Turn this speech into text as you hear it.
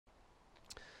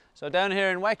So down here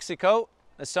in Wexico,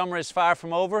 the summer is far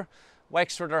from over.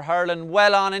 Wexford are hurling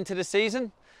well on into the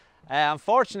season.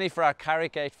 Unfortunately for our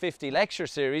Carrig 850 lecture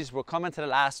series, we're coming to the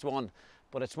last one,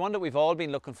 but it's one that we've all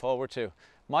been looking forward to.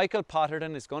 Michael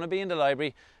Potterton is going to be in the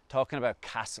library talking about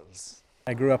castles.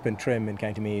 I grew up in Trim in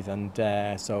County Meath,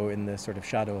 and so in the sort of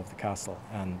shadow of the castle,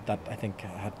 and that I think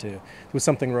there was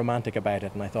something romantic about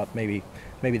it, and I thought maybe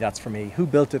that's for me. Who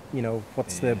built it? You know,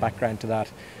 what's the background to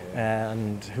that?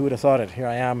 And who would have thought it? Here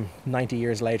I am 90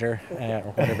 years later,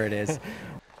 or whatever it is.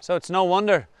 So it's no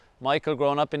wonder Michael,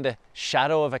 growing up in the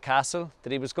shadow of a castle,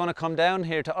 that he was going to come down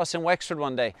here to us in Wexford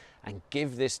one day and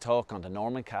give this talk on the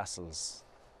Norman castles.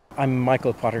 I'm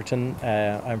Michael Potterton.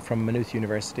 I'm from Maynooth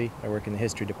University. I work in the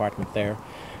history department there.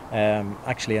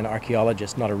 Actually an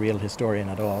archaeologist, not a real historian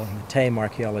at all. I'm a tame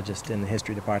archaeologist in the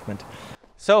history department.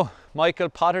 So, Michael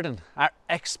Potterton, our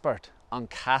expert on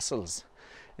castles.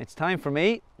 It's time for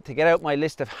me to get out my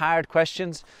list of hard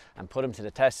questions and put them to the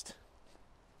test.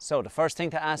 So, the first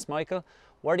thing to ask Michael,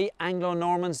 were the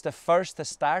Anglo-Normans the first to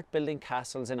start building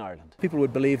castles in Ireland? People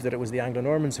would believe that it was the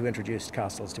Anglo-Normans who introduced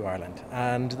castles to Ireland,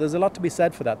 and there's a lot to be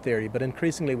said for that theory, but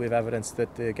increasingly we have evidence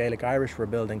that the Gaelic Irish were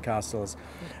building castles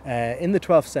in the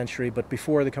 12th century, but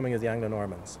before the coming of the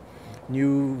Anglo-Normans.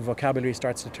 New vocabulary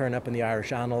starts to turn up in the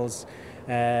Irish annals.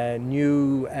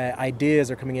 New ideas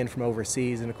are coming in from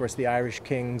overseas, and of course the Irish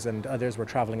kings and others were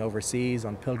travelling overseas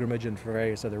on pilgrimage and for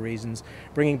various other reasons,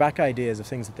 bringing back ideas of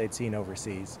things that they'd seen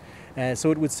overseas.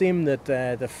 So it would seem that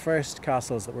the first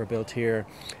castles that were built here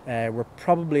were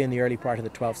probably in the early part of the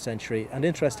 12th century, and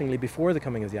interestingly before the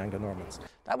coming of the Anglo-Normans.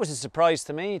 That was a surprise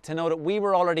to me, to know that we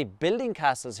were already building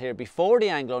castles here before the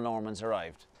Anglo-Normans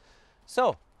arrived.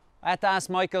 So I had to ask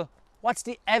Michael, what's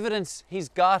the evidence he's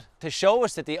got to show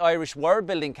us that the Irish were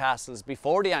building castles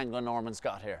before the Anglo-Normans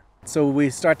got here? So we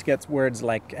start to get words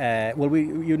like,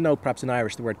 you know perhaps in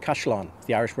Irish the word cashlan,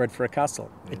 the Irish word for a castle.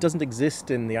 It doesn't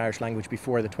exist in the Irish language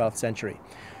before the 12th century.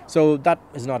 So that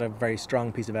is not a very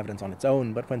strong piece of evidence on its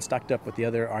own, but when stacked up with the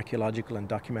other archaeological and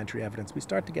documentary evidence, we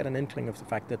start to get an inkling of the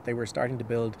fact that they were starting to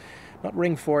build not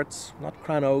ring forts, not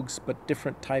cranogues, but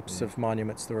different types of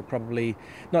monuments. There were probably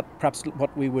not perhaps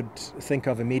what we would think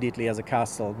of immediately as a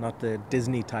castle, not the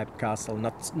Disney type castle,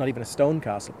 not even a stone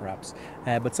castle perhaps,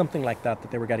 but something like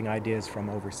that they were getting ideas from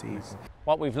overseas.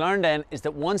 What we've learned then is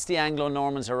that once the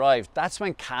Anglo-Normans arrived, that's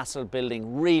when castle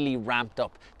building really ramped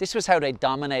up. This was how they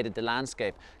dominated the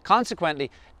landscape. Consequently,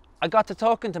 I got to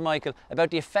talking to Michael about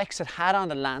the effects it had on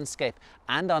the landscape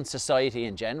and on society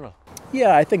in general.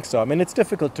 Yeah, I think so. I mean, it's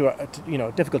difficult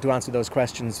to answer those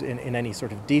questions in any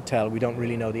sort of detail. We don't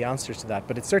really know the answers to that,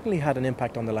 but it certainly had an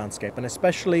impact on the landscape, and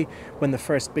especially when the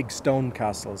first big stone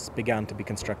castles began to be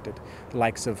constructed, the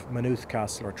likes of Maynooth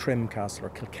Castle or Trim Castle or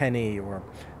Kilkenny or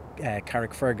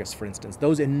Carrickfergus, for instance,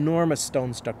 those enormous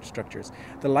stone structures,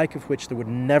 the like of which there would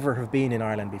never have been in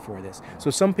Ireland before this. So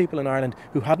some people in Ireland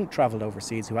who hadn't travelled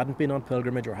overseas, who hadn't been on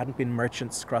pilgrimage or hadn't been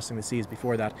merchants crossing the seas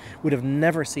before that, would have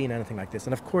never seen anything like this,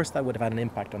 and of course that would have had an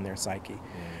impact on their psyche.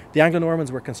 The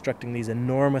Anglo-Normans were constructing these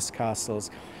enormous castles,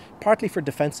 partly for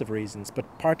defensive reasons,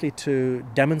 but partly to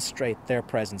demonstrate their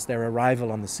presence, their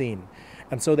arrival on the scene.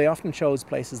 And so they often chose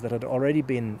places that had already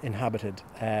been inhabited,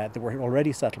 that were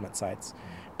already settlement sites,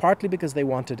 partly because they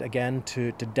wanted, again,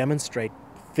 to demonstrate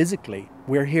physically,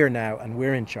 we're here now and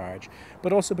we're in charge,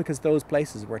 but also because those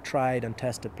places were tried and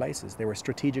tested places. They were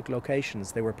strategic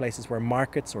locations. They were places where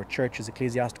markets or churches,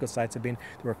 ecclesiastical sites had been.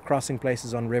 They were crossing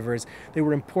places on rivers. They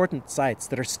were important sites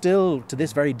that are still, to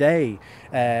this very day,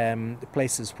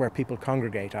 places where people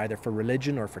congregate, either for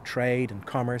religion or for trade and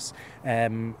commerce,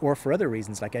 or for other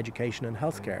reasons like education and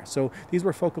healthcare. So these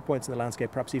were focal points in the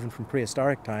landscape, perhaps even from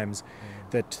prehistoric times,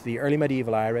 that the early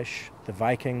medieval Irish, the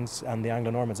Vikings and the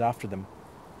Anglo-Normans after them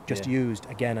just used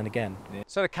again and again.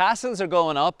 So the castles are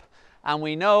going up, and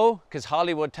we know, because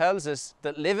Hollywood tells us,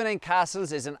 that living in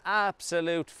castles is an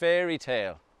absolute fairy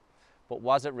tale. But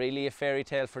was it really a fairy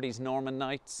tale for these Norman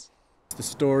knights? The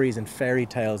stories and fairy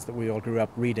tales that we all grew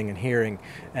up reading and hearing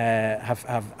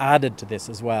have added to this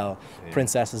as well.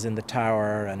 Princesses in the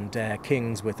tower and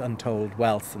kings with untold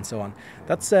wealth and so on.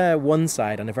 That's one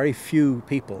side, and a very few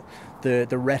people. The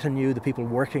retinue, the people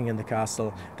working in the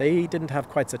castle, they didn't have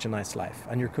quite such a nice life.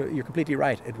 And you're completely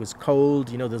right. It was cold.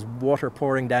 You know, there's water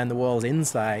pouring down the walls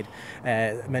inside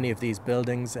many of these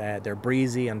buildings. They're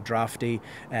breezy and drafty.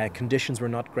 Conditions were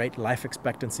not great. Life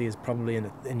expectancy is probably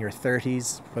in your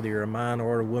 30s, whether you're a man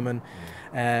or a woman.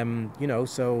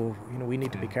 So we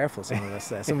need to be careful. Some of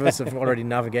us, have already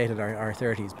navigated our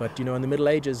 30s, but in the Middle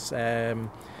Ages,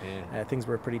 things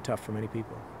were pretty tough for many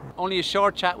people. Only a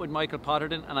short chat with Michael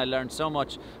Potterton, and I learned so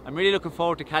much. I'm really looking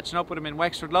forward to catching up with him in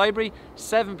Wexford Library,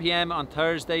 7 p.m. on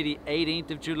Thursday, the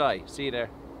 18th of July. See you there.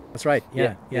 That's right.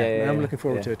 Yeah. I'm looking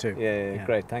forward yeah. to it too. Yeah,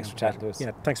 great. Thanks for chatting to us.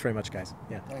 Yeah, thanks very much, guys.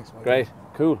 Yeah. Thanks, Michael. Great.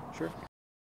 Cool. Sure.